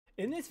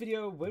In this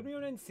video, we'll be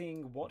on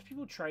seeing what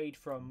people trade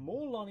from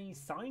MORELONNIE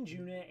signed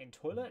unit in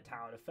Toilet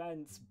Tower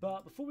Defense.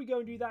 But before we go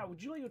and do that,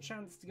 would you like your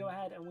chance to go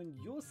ahead and win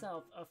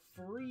yourself a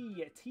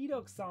free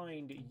Tdog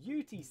signed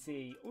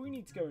UTC? All you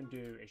need to go and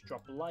do is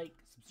drop a like,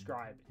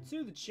 subscribe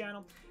to the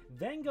channel,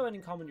 then go ahead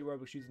and comment your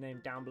Roblox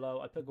username down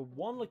below. I pick a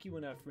one lucky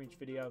winner for each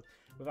video.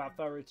 Without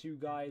further ado,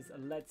 guys,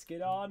 let's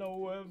get on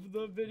with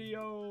the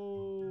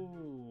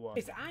video.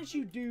 It's as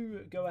you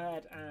do go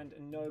ahead and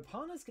know,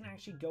 partners can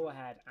actually go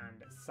ahead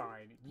and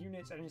sign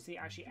units. As you can see,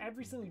 actually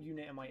every single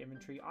unit in my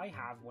inventory I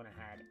have went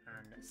ahead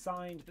and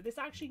signed, but this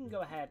actually can go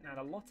ahead and add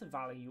a lot of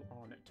value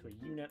on to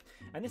a unit,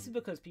 and this is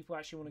because people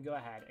actually want to go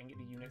ahead and get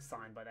the unit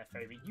signed by their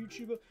favorite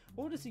YouTuber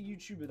or just a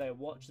YouTuber they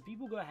watch. So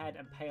people go ahead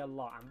and pay a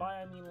lot, and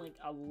by I mean like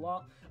a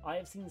lot. I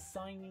have seen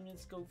signed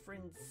units go for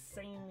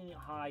insanely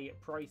high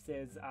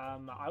prices.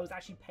 I was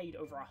actually paid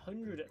over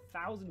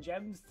 100,000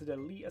 gems to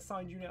delete a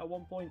signed unit at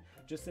one point.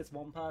 Just this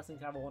one person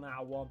can have a 1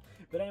 out of 1.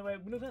 But anyway,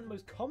 we're looking at the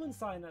most common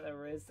sign that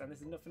there is, and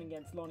this is nothing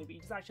against Lonnie, but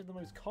it's actually the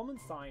most common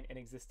sign in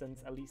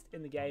existence, at least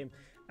in the game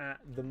at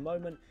the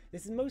moment.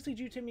 This is mostly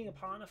due to him being a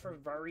partner for a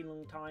very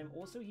long time.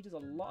 Also, he does a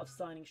lot of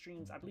signing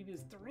streams. I believe he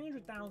has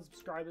 300,000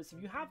 subscribers. So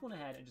if you have one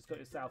ahead and just got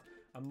yourself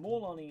a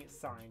MORELONNIE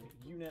signed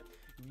unit,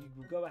 you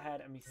will go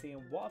ahead and be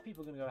seeing what are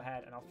people going to go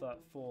ahead and offer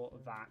for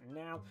that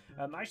now.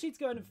 I actually need to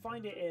go ahead and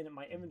find it in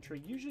my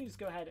inventory. Usually just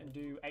go ahead and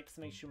do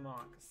exclamation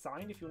mark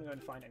signed if you want to go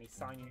and find any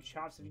signed units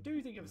you have. So if you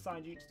do think you have a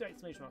signed unit, just do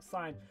exclamation mark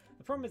signed.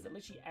 The problem is that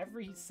literally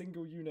every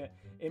single unit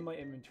in my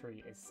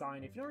inventory is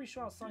signed. If you're not really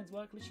sure how signs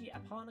work, literally a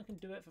partner can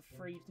do it for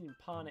free. You can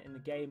partner in the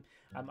game.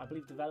 I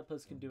believe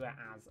developers can do it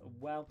as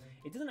well.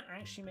 It doesn't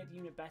actually make the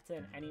unit better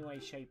in any way,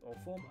 shape or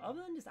form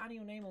other than just adding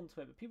your name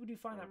onto it, but people do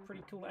find that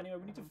pretty cool. Anyway,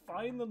 we need to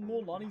find the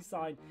MORELONNIE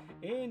sign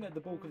in the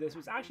bulk of this,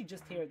 which is actually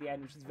just here at the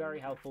end, which is very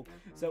helpful.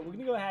 So we're going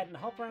to go ahead and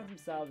hop around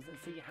themselves and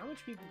see how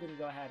much people are going to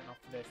go ahead and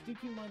offer this. Do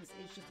keep in mind this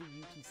is just a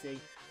UTC,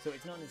 so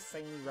it's not an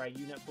insanely rare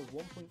unit. Of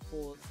course,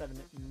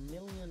 1.47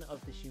 million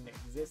of this unit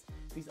exists.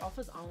 These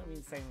offers aren't going to be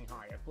insanely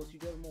high. Of course, you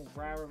do have more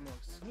rare and more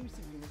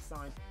exclusive units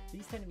signed.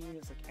 These tend to be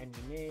units like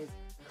engineers,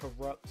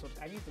 corrupt, or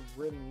just any of the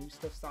really new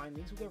stuff signed.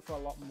 These will go for a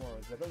lot more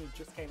as they've only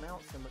just came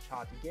out, so much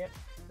hard to get.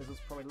 There's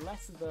probably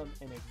less of them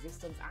in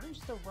existence and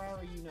just a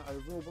rarer unit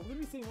overall. But we're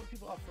going to be seeing what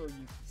people offer a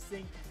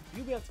UTC.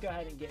 You'll be able to go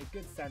ahead and get a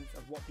good sense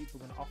of what people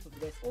are going to offer for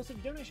this. Also,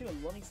 if you don't actually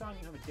have a Lonnie sign,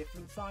 you have a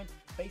different sign.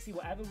 Basically,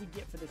 whatever we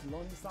get for this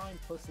Lonnie sign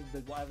plus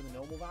whatever the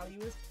normal value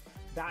is,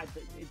 it's going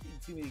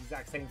to be the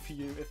exact same for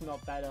you, if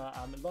not better.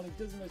 Lonnie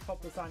does the most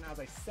popular sign, as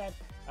I said,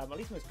 at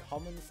least the most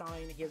common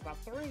sign. He has about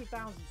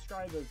 300,000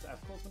 subscribers.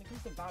 Of course, when it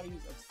comes to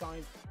values of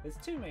signs, there's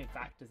two main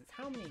factors. It's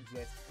how many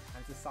exist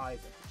and it's the size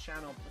of the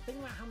channel. But the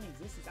thing about how many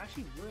exist is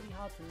actually really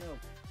hard to know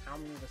how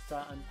many of a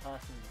certain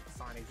person's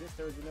sign exists.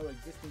 There is no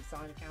existing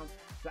sign account.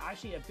 So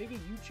actually, a bigger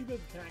YouTuber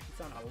can actually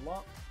sign a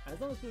lot. And as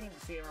long as people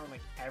don't see it around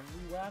like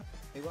everywhere,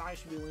 they will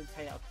actually be willing to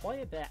pay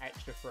quite a bit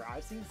extra for it.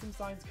 I've seen some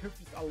signs go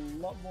for just a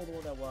lot more than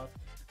what they're worth.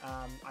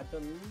 I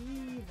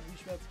believe we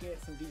should be able to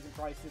get some decent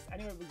prices.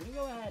 Anyway, we're going to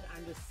go ahead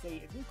and just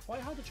see. It's been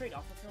quite hard to trade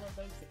off, I feel like,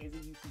 though, because it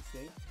is a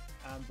UTC.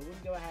 But we're going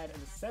to go ahead and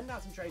just send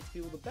out some trades to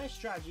people. The best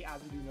strategy,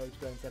 as we do know, to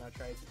go and send out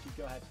trades, is to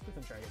go ahead, click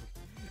on trading,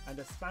 and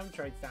just spam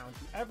trades down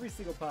to every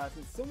single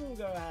person. Someone will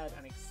go ahead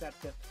and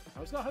accept it.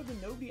 I'm just going to hope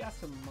that nobody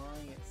asks for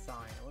my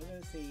sign. We're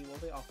going to see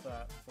what they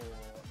offer for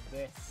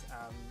this.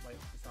 Wait,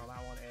 it's not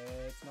that one.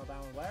 It's not that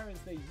one. Where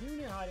is the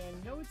unit hiding?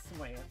 I know it's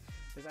somewhere here.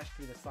 There's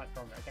actually the slight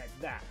problem. Okay,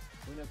 there.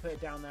 We're going to put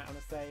it down there. I'm going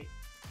to say,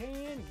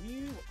 can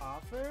you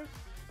offer?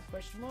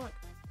 Question mark.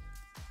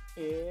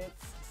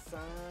 It's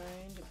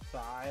signed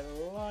by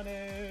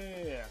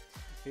Lonnie.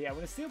 So yeah, I'm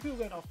going to see what people are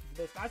going to offer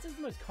for this. As is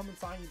the most common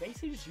sign, you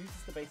basically just use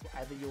this to base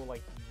whatever your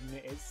like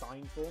unit is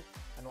signed for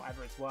and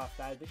whatever it's worth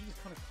there. They should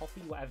just kind of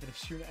copy whatever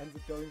this unit ends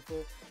up going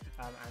for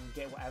and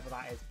get whatever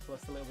that is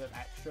plus a little bit of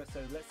extra. So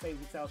let's say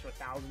we sell for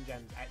 1,000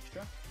 gems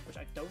extra, which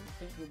I don't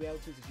think we'll be able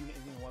to. This unit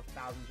isn't even worth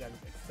 1,000 gems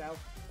itself.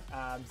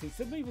 See,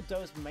 some people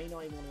may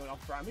not even want to go and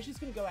offer it. I'm just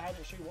going to go ahead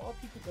and show you what are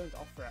people going to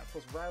offer it. Of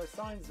course, rarer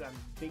signs, the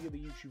bigger the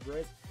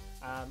YouTuber is.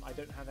 I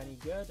don't have any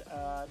good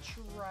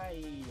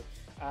trade.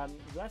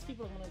 Less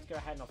people are willing to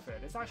go ahead and offer it.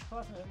 This actual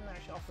person isn't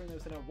actually offering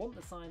those. They don't want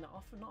the sign.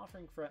 They're not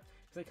offering for it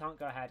because they can't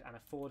go ahead and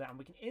afford it. And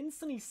we can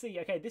instantly see.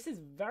 Okay, this is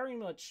very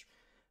much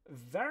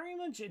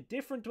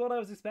different to what I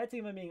was expecting,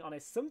 if I'm being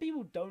honest. Some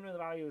people don't know the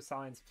value of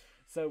signs,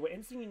 so we're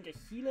instantly getting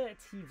a healer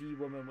TV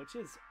woman, which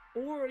is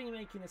already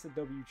making this a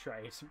W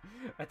trade.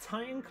 A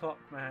Titan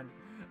Clockman,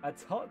 a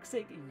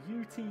toxic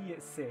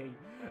UTC,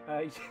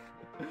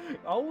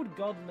 old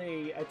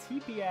godly, a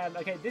TPM.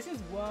 Okay, this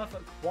is worth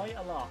quite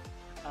a lot.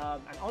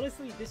 And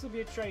honestly, this will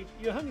be a trade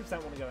you 100%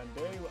 want to go and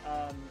do.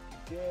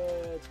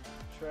 Good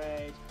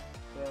trade,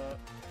 but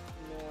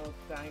no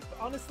thanks. But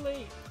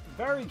honestly,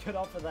 very good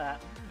offer there.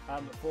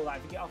 For that,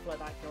 if you get off like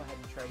that, go ahead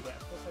and trade it.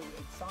 Of course,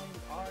 signs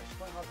are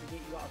actually quite hard to get.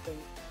 You got to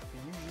think.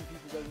 Usually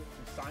people go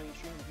from signing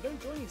streams. If you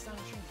don't join these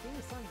signing streams, doing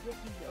the signs you're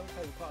usually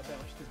okay with quite a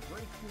bit, which is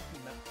very cool to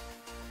melon.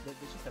 There's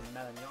just a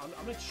melon. You know,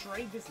 I'm gonna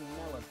trade this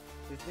melon.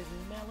 This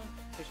melon,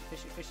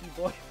 fishy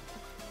boy.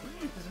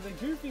 This is a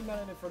goofy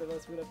melon in front of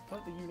us. We're going to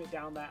put the unit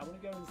down there. I'm going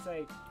to go and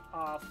say,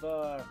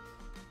 Arthur,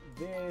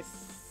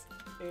 this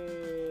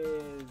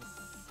is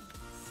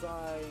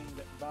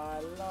signed by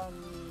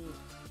Lonnie.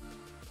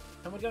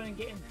 And we're going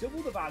to get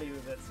double the value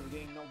of it. So we're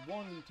getting not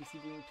 1 UTC,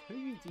 we're getting 2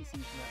 UTCs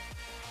from it,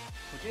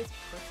 which is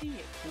pretty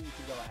cool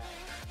to go ahead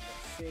and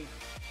let's see.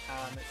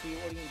 Let's see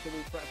what we're going to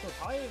double for. Of course,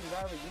 higher and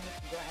rarer units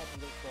can go ahead and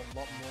look for a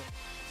lot more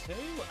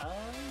too.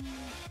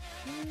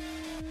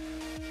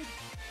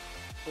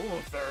 Oh,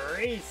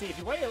 3. See, if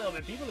you wait a little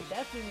bit, people are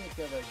definitely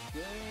going to go a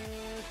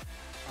good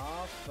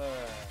offer.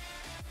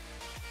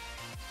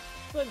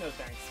 But no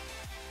thanks.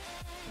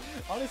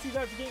 Honestly,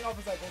 though, if you're getting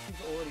offers like this,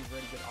 these are already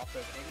really good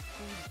offers. And it's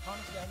cool, you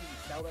can't get any, you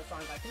sell their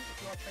signs. I think if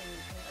you are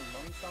training a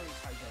long sign,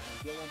 it's how you get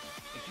a deal one.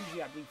 It's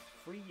usually, I believe,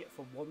 free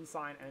for 1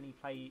 sign and he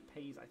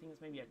pays, I think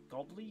it's maybe a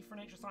godly for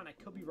an extra sign. I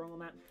could be wrong on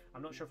that.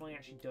 I'm not sure if Lonnie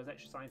actually does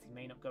extra signs. He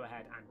may not go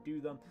ahead and do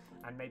them.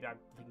 And maybe I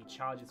think he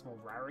charges more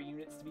rarer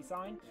units to be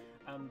signed.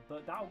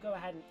 But that'll go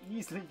ahead and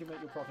easily can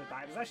make your profit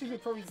back. It's actually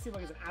good probably to seem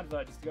like it's an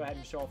advert just to go ahead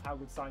and show off how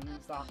good sign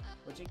units are,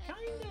 which it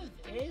kind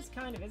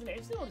of, isn't it?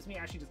 It's not just me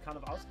actually just kind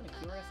of, I was kind of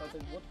curious. I was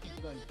like, what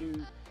people going to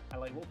do?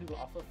 Like what people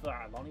offer for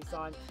a Lonnie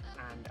sign,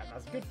 and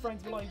as good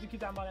friends with Lonnie, do keep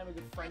that in mind. I'm a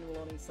good friend with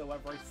Lonnie, so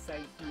whatever I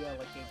say here,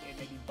 like it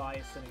may be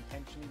biased and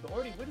intentionally, but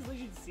already we're just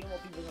literally seeing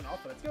what people are going to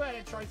offer. Let's go ahead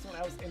and try someone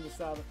else in the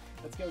server.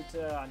 Let's go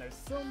to, I know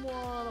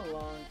someone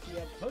along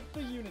here, put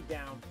the unit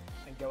down,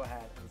 and go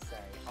ahead and say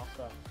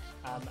offer.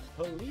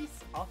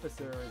 Police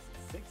officers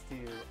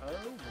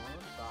 62015.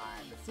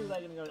 Let's see what they're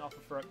going to go and offer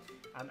for it.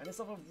 And this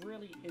offer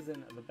really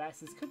isn't the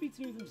best. This could be to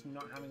do with them just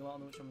not having a lot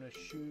on them, which I'm going to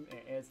assume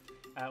it is.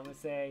 I'm going to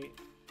say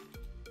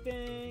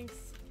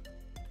thanks,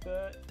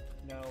 but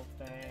no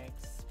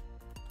thanks.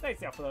 Thanks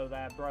the offer though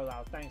there, bro.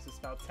 That thanks is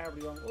spelled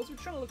terribly wrong. Also,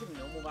 we're trying to look at the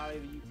normal value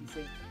of the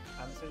UTC.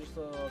 So just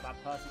saw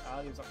that person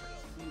earlier was offering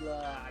a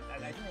healer. I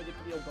think they did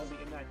put the old godly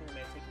in there. I think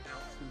they may have taken out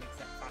to mix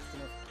it fast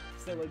enough.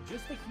 So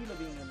just the healer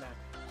being in there,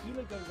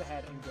 healer goes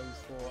ahead and goes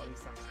for at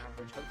least on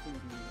average. Hopefully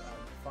we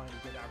find a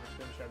good average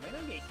finish. May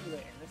not get a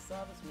healer in this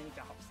service. We need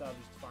to hop servers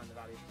to find the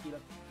value of the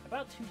healer.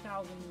 About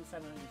 2,750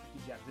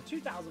 gems. The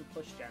 2,000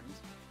 plus gems.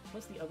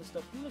 Plus the other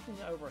stuff, you're looking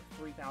at over a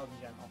 3,000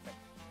 gem offer.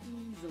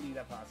 Easily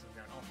that person's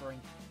going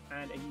offering.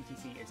 And a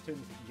UTC is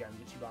 250 gems,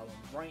 which you buy one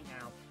right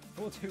now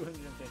for 250.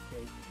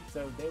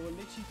 So they were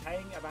literally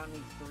paying about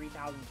 3,000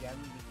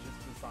 gems just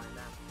to sign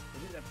that.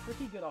 Which is a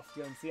pretty good off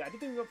to go and see. I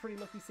did think we got pretty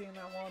lucky seeing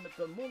that one, but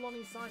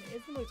Morelonnie sign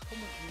is the most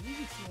common. You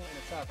usually see one in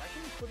a server. I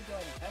can pretty go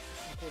ahead and test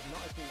this, of course,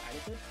 not as being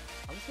edited.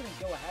 I'm just going to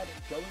go ahead and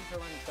go into a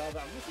random server.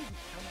 I'm going to see if we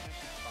can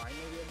actually find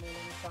maybe a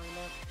Morelonnie sign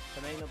there.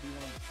 There may not be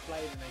one on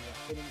display, there may be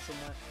hidden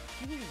somewhere.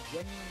 People just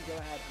genuinely go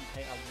ahead and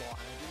pay a lot,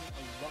 and I'm doing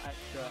a lot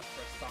extra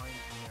for a sign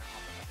from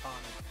a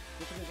partner.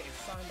 Just because it is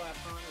signed by a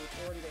partner, it's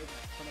already there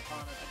isn't a ton of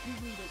partners. I do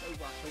believe there's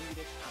over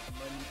 100 at the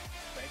moment,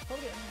 but it's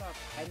probably only about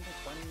 10 to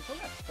 20,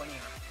 probably about 20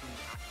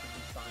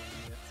 actively signed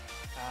units.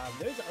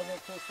 There's other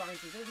of course signs.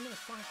 There's another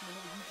sign from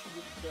another YouTuber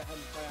that you can go ahead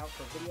and try out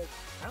for a video.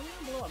 Down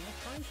below, I'm going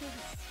to try and see if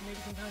it's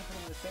maybe some kind of put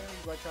in the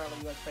series where I try out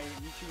like you guys'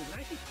 favorite YouTubers. And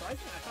actually,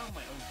 surprisingly, I found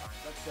my own sign.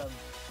 That's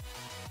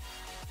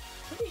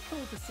pretty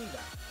cool to see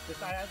that.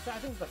 I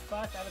think it's the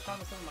first ever time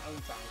I saw my own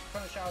sign. I was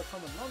trying to show how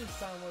common Lonnie's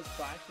sign was,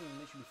 but I actually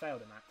literally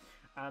failed in that.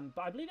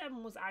 But I believe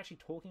everyone was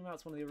actually talking about,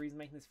 it's one of the reasons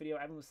making this video,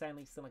 everyone was saying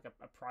like still like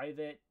a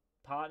private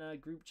partner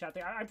group chat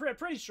thing. I'm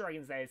pretty sure I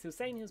can say this. He was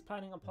saying he was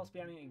planning on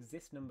possibly adding an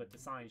exist number to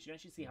signs. You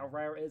actually see how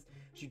rare it is.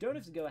 You don't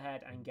have to go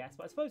ahead and guess,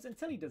 but I suppose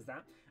until he does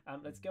that,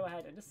 let's go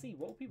ahead and just see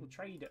what will people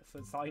trade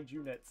for signed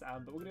units.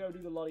 But we're gonna go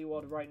do the Lottie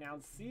World right now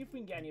and see if we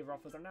can get any other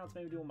offers. I'm now to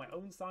maybe do all my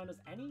own signers.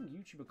 Any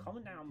YouTuber,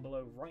 comment down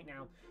below right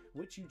now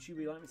which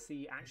YouTuber you'd like me to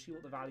see actually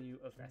what the value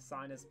of their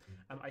sign is.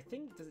 I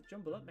think, does it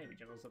jumble up? Maybe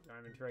jumbles up the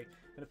inventory.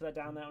 I'm gonna put that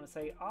down there. I'm gonna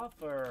say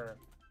offer.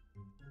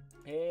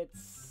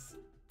 It's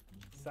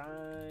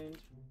signed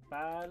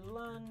by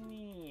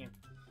Lonnie.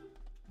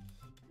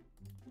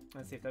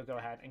 Let's see if they'll go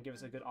ahead and give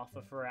us a good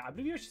offer for it. I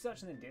believe you're actually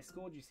searching in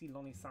Discord. You see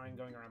Lonnie's sign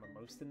going around the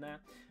most in there.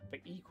 But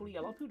equally,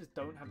 a lot of people just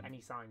don't have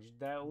any signs.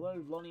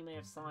 Although Lonnie may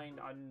have signed,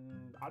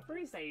 I'd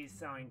probably say he's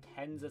signed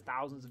tens of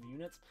thousands of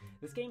units.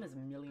 This game has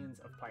millions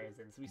of players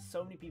in. So there's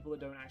so many people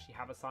that don't actually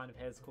have a sign of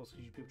his. Of course,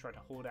 usually people try to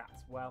hoard it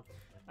as well.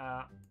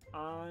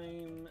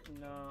 I'm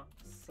not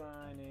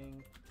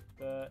signing,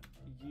 but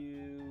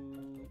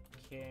you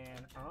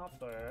can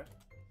offer.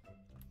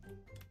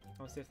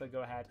 I'll see if they'll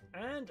go ahead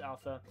and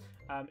offer.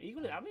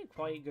 Equally, that'd be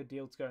quite a good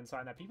deal to go and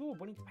sign that. People are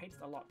willing to pay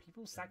just a lot.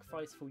 People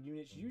sacrifice for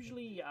units.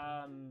 Usually,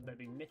 there'd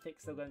be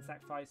mythics they'll go and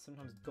sacrifice.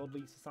 Sometimes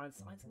godly to sign.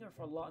 Signs can go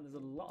for a lot, and there's a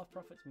lot of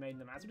profit to be made in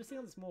them. As we're just seeing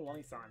on the small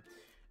Lonnie sign.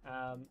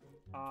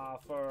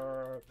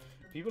 For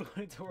people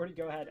willing to already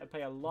go ahead and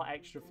pay a lot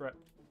extra for it.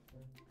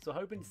 So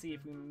hoping to see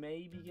if we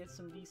maybe get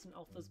some decent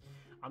offers.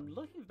 I'm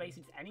looking for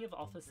basically any other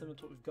offers similar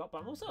to what we've got, but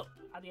I'm also,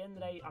 at the end of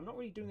the day, I'm not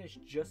really doing this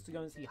just to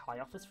go and see high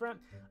offers for it.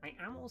 I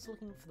am also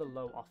looking for the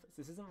low offers.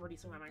 This isn't really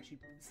something I'm actually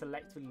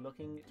selectively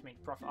looking to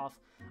make profit off.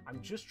 I'm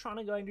just trying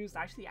to go and do this.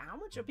 Actually, how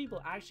much are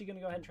people actually going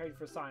to go ahead and trade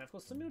for a sign? Of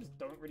course, some people just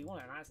don't really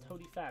want it, and that's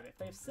totally fair. But if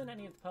they've seen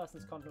any of the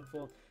person's content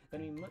before,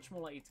 then we're much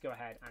more likely to go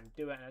ahead and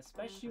do it, and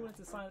especially when it's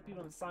a sign that people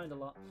haven't signed a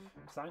lot.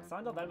 Signed?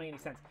 That doesn't make any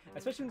sense.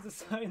 Especially when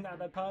it's a sign that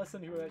the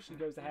person who actually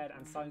goes ahead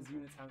and signs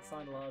units haven't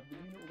signed a lot, the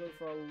unit will go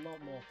for a lot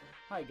more.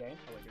 Hi, game.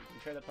 Oh, wait, did we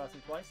trade that person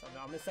twice?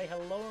 I'm going to say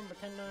hello and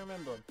pretend I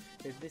remember him.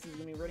 This is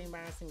going to be really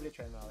embarrassing with a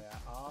trade Marley.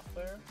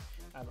 Arthur?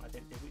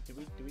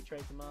 Did we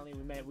trade the Marley?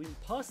 We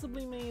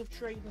possibly may have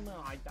traded the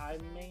Marley. I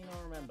may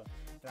not remember.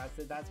 That's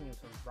me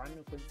some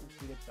random coincidence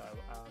we did so.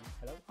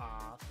 Hello,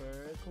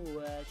 Arthur?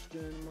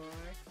 Question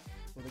mark.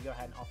 Will we go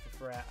ahead and offer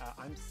for it?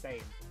 I'm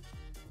saying.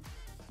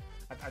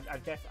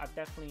 I've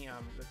definitely I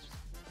was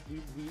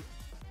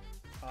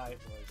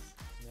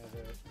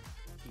never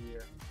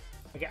here.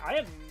 Okay, I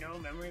have no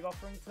memory of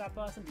offering to that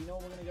person. Do you know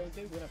what we're gonna go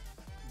do? We're gonna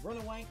run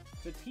away,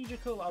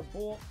 strategical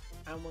abort,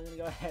 and we're gonna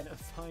go ahead and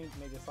assign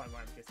maybe a sign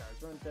right here. So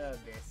let's run to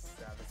this.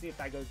 Let's see if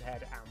that goes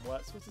ahead and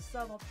works. So it's a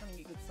server hop trying to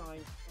get good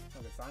sign.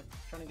 Not good sign.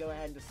 Trying to go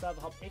ahead and do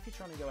server hop if you're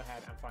trying to go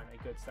ahead and find a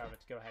good server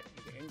to go ahead and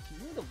get into.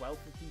 You know the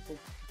wealth of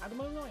people. At the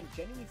moment, I'm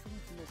genuinely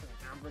thinking for more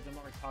like average. I'm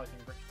not really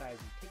targeting rich players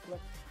in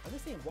particular. I'm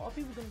just saying, what are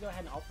people going to go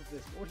ahead and offer for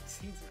this? We've already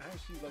seen some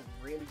actually like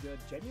really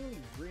good, genuinely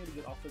really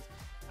good offers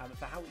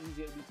for how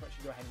easy it would be to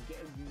actually go ahead and get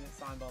a unit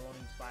signed by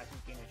Lonnie. So I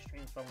think getting a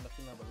stream from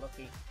looking a little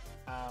lucky.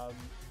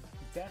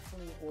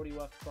 Definitely already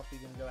worth properly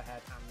going to go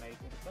ahead and make.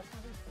 Well, the first one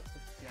I put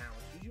stuff down,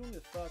 which is usually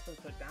the first one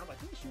to put down, but I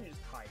think this unit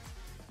just hides.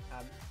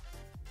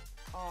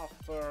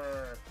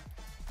 Offer.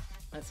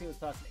 Let's see what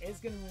this person is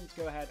going to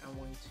go ahead and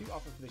wanting to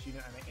offer for this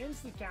unit, and they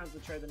instantly cancel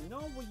the trade. They're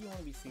not what you want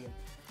to be seeing,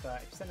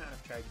 but if you send out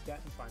a trade, you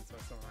definitely find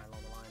somewhere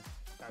along the line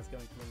that's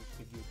going to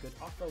give you a good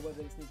offer,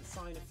 whether it's need to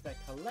sign it for their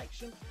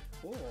collection,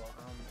 or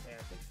they're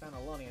a big fan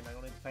of Lonnie and they're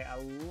going to pay a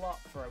lot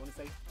for it. I want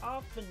to say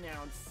offer now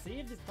and see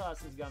if this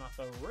person's going to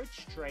offer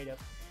rich trader.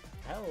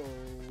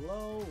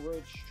 Hello,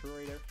 rich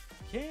trader.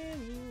 Can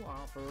you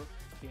offer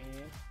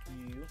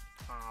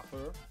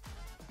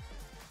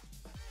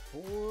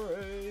for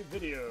a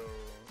video?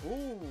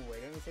 Ooh, I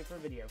didn't say for a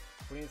video.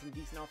 We're getting some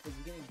decent offers.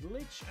 We're getting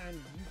glitch and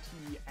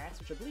UTS,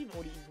 which I believe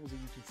already equals a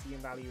UTC in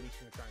value. At least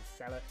we're going to try and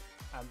sell it.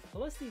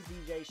 Plus these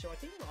DJ show, I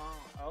think we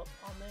are up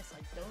on this.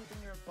 I don't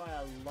think they're by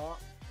a lot.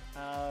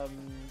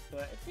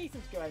 But it's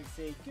decent to go ahead and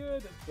say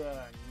good,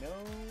 but no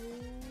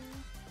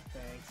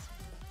thanks.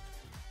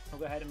 I'll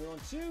go ahead and move on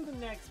to the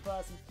next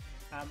person.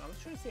 I was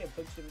trying to say a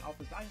bunch of different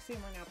offers, but I see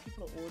right now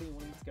people are already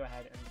wanting to go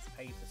ahead and just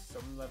pay for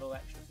some level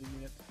extra for the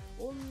unit.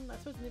 Or I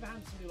suppose on the other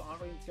hand, some people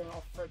aren't really going to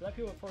offer for it, but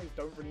people probably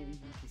don't really need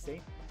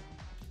UTC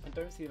and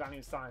don't see the value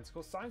of science. Of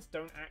course, science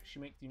don't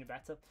actually make the unit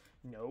better.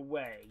 No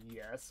way.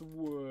 Yes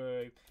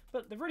way.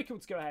 But they're really cool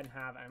to go ahead and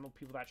have, and more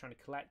people that are trying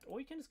to collect, or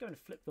you can just go and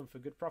flip them for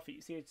good profit.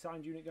 You see a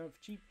signed unit going for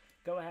cheap,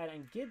 go ahead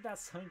and get that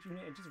signed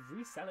unit and just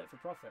resell it for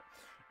profit.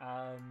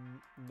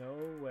 No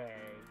way.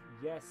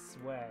 Yes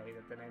way.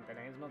 The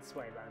name's not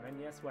Sway, but I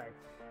meant yes way.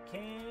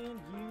 Can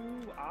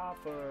you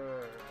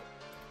offer?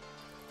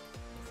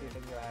 Let's see if they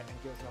can go ahead and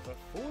give us an offer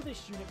for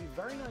this unit. It'd be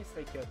very nice if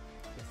they could.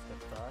 This is the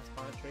first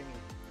part of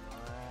training.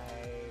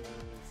 Nice.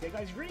 So yeah,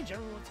 guys, really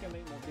generally want to go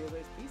make more deals with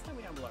this, please tell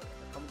me down below in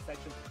the comment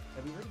section.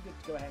 It'd be really good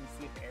to go ahead and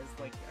see if there's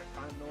like a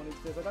kind of no one who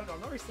does. I'm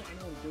not really seeing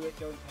anyone do it,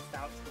 go and test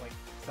out like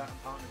certain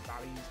partners'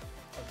 values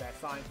of their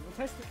signs. We'll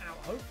test it out.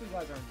 Hopefully you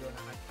guys are enjoying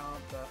it. I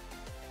can't, but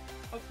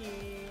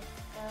okay,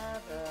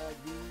 have a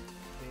good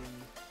day.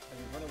 And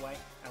we run away,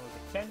 and we'll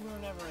pretend we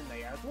were never in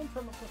there. As one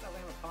promo, of course, that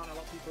we have a partner,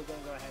 a lot of people are going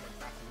to go ahead and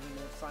craft a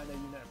unit, sign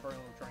their unit, and probably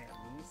will try and get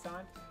a mini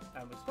sign.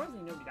 But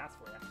surprisingly, nobody asked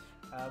for it.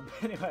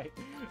 Anyway,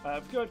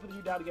 go for the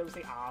U down to go and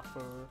say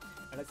offer.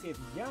 And let's see if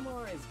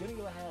Yamar is going to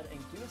go ahead and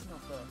give us an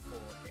offer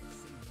for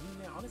this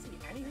unit. Honestly,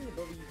 anything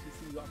above a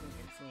UTC, I think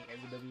instantly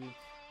is a W.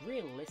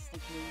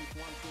 Realistically,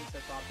 from what I'm seeing so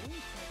far, I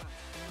believe it's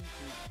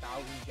about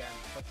 2,000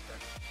 gems plus the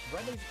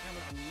red laser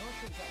camera. I'm not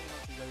sure exactly how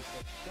much it goes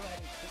for. Go ahead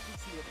and quickly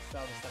see what the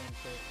server's selling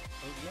for.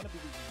 It may not be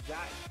the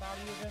exact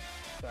value of it,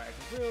 but it's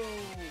a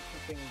real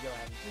good thing to go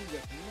ahead and do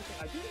this.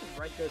 I do think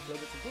red goes a little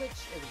bit. The glitch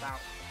is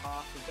about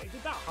half of it. It's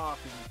about half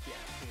of UTS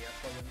here,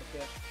 that's what I'm looking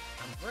at.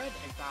 And red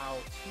is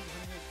about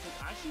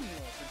 200, actually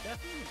more, so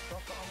definitely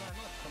profit on that,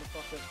 not a ton of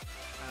profit.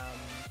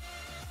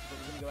 But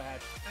we're going to go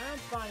ahead and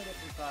find a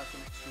different person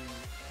to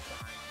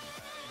sign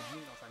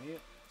unit, not sign unit.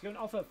 Let's go and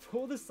offer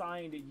for the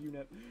signed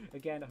unit.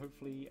 Again,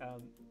 hopefully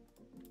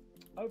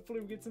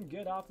we get some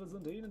good offers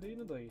indeed.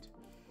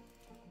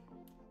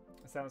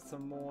 sell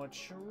some more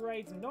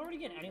trades. I'm not really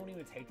getting anyone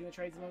even taking the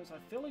trades at the moment, so I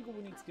feel like what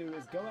we need to do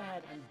is go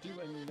ahead and do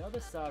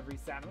another server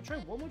reset. I'm going to try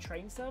one more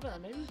trading server,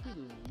 and maybe if we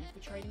leave the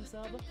trading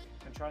server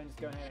and try and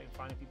just go ahead and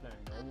find people in a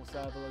normal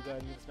server or go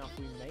and use stuff,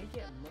 we may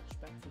get much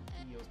better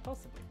deals,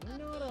 possibly. I'm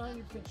not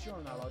 100% sure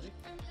on that logic,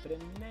 but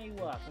it may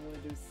work. What I'm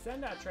going to do is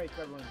send out a trade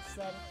to everyone in the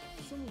server.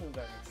 Someone will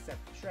go and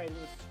accept the trade.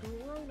 We'll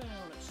scroll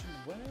down to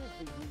where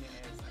the unit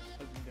is. I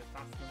hope we can do it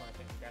faster than I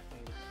think we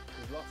definitely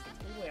we've lost it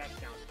all the way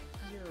actually down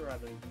here, I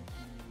believe.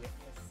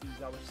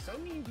 Which so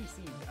many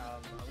NPCs, I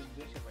was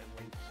literally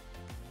like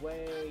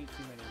way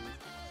too many of these.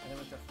 And then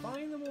we have to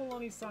find them all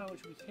on each side,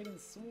 which we've hidden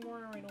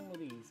somewhere in all of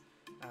these.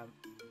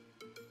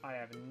 I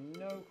have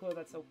no clue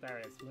that's up there.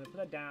 It is. I'm going to put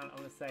that down. I'm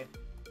going to say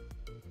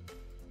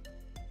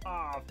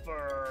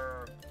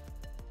offer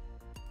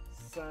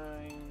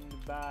signed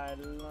by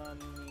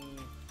Lonnie.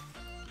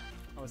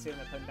 I'm going to see what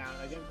I'm putting down.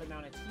 I'm going to put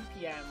down a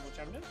TPM, which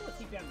I've never thought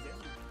TPM is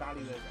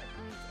value is.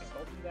 It's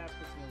got to be there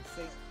for us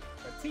to see.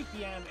 But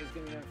TPM is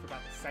going to be going for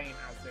about the same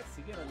as this.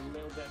 You get a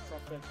little bit of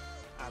profit.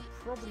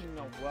 Probably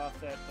not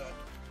worth it, but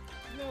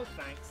no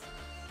thanks.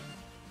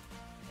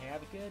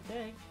 Have a good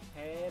day.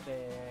 Have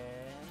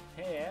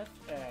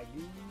a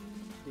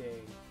good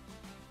day.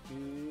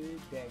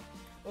 Good day.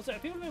 Also,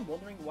 if people have been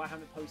wondering why I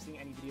haven't been posting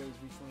any videos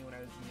recently when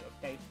I was in the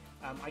update,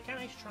 I can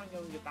actually try and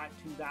go and get back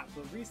to that,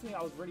 but recently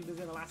I was really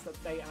busy in the last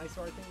update, and I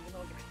started thinking, you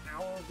know, like an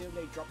hour of the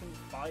update, dropping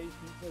 5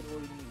 people had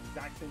already done the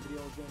exact same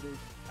video I was going to do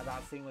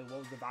about seeing like what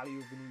was the value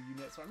of the new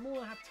unit, so I'm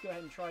more than happy to go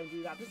ahead and try and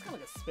do that. This is kind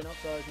of like a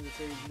spin-off version of the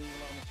series, leaving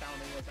it on the channel,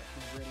 and I was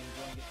actually really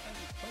enjoying it, and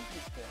there's plenty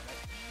of support on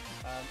it.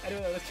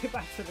 Anyway, let's get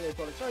back to the video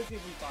product. Try to see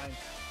if we find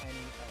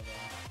any other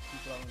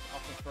people that want to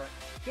offer for it.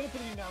 I'm going to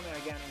put it down there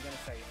again. I'm going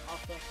to say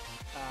offer.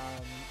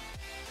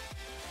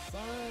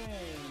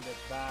 Signed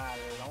by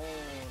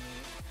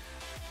Lonnie.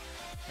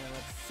 And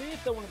let's see if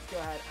they wanted to go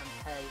ahead and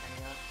pay any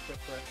extra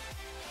for it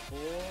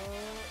for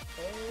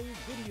a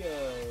video.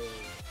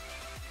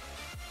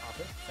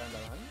 Offer signed by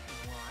Lonnie.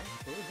 Why?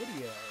 For a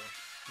video.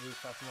 Really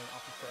person will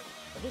offer for it.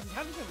 But this is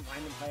having some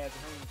random players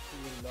and having to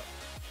really look.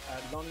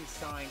 Lonnie's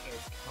sign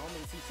is common.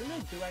 See, some of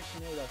them do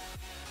actually know that's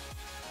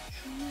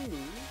true.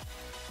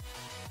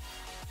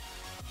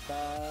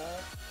 But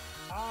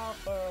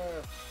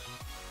offer.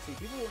 See,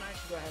 people won't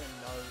actually go ahead and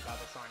know about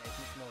the sign. It's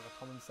much more of a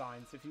common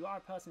sign. So if you are a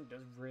person who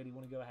does really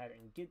want to go ahead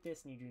and get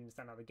this, and you do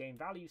understand how the game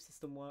value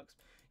system works,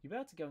 you'll be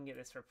able to go and get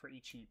this for pretty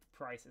cheap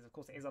prices. Of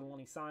course, it is a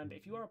Lonnie sign, but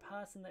if you are a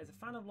person that is a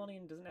fan of Lonnie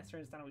and doesn't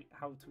necessarily understand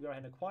how to go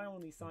ahead and acquire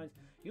one of these signs,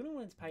 you're going to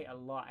want to pay a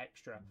lot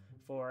extra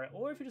for it.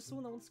 Or if you're just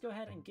someone that wants to go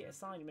ahead and get a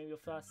sign, maybe your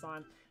first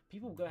sign,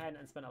 people will go ahead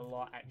and spend a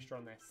lot extra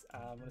on this.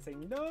 I'm going to say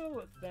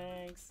no,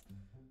 thanks.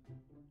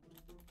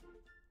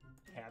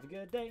 Have a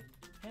good day.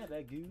 Have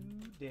a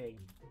good day.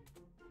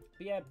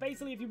 But yeah,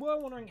 basically, if you were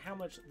wondering how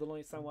much the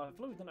Lonnie sign worth, I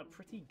feel like we've done a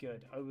pretty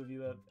good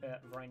overview of it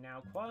right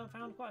now.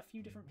 Found quite a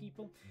few different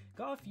people,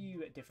 got a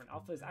few different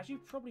offers. As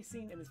you've probably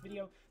seen in this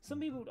video, some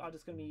people are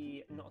just going to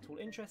be not at all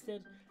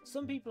interested.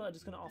 Some people are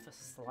just going to offer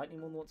slightly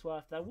more than what's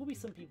worth. There will be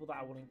some people that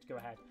are willing to go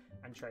ahead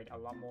and trade a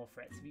lot more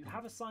for it. So if you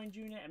have a signed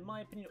unit, in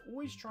my opinion,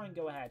 always try and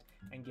go ahead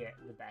and get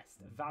the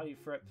best value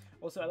for it.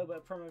 Also, a little bit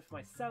of promo for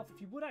myself.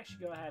 If you would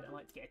actually go ahead and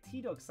like to get a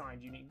Tdog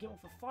signed unit, you get one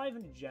for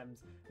 500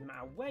 gems. No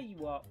matter where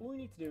you are, all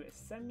you need to do is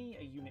send me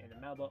a unit in the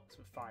mailbox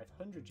with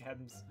 500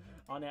 gems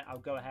on it. I'll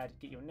go ahead,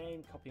 get your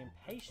name, copy and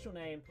paste your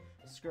name,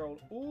 scroll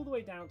all the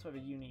way down to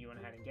whatever unit you went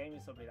ahead and gave me.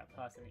 So it'll be that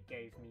person that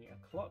gave me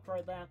a clock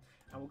right there,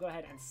 and we'll go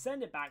ahead and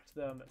send it back to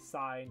them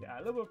signed. A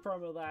little bit of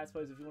promo there, I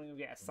suppose, if you want to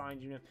get a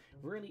signed unit.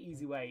 Really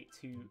easy way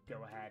to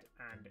go ahead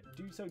and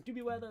do so. Do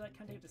be aware that that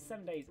can take up to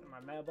 7 days in my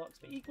mailbox,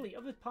 but equally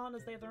other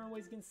partners, they have their own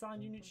ways against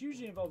signed units,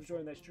 usually involves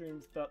during their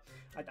streams, but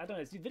I don't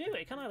know, it's video,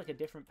 it kind of like a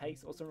different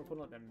pace. Also, I'm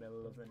recording like the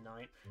middle of the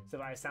night, so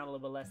if I sound a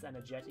little bit less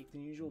energetic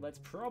than usual, that's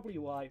probably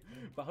why.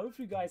 But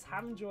hopefully you guys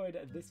have enjoyed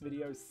this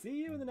video.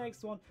 See you in the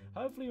next one.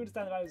 Hopefully you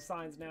understand the value of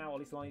signs now, or at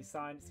least Lonnie's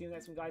sign. See you in the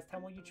next one, guys. Tell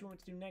me what you want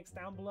me to do next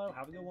down below.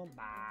 Have a good one.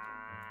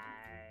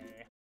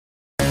 Bye.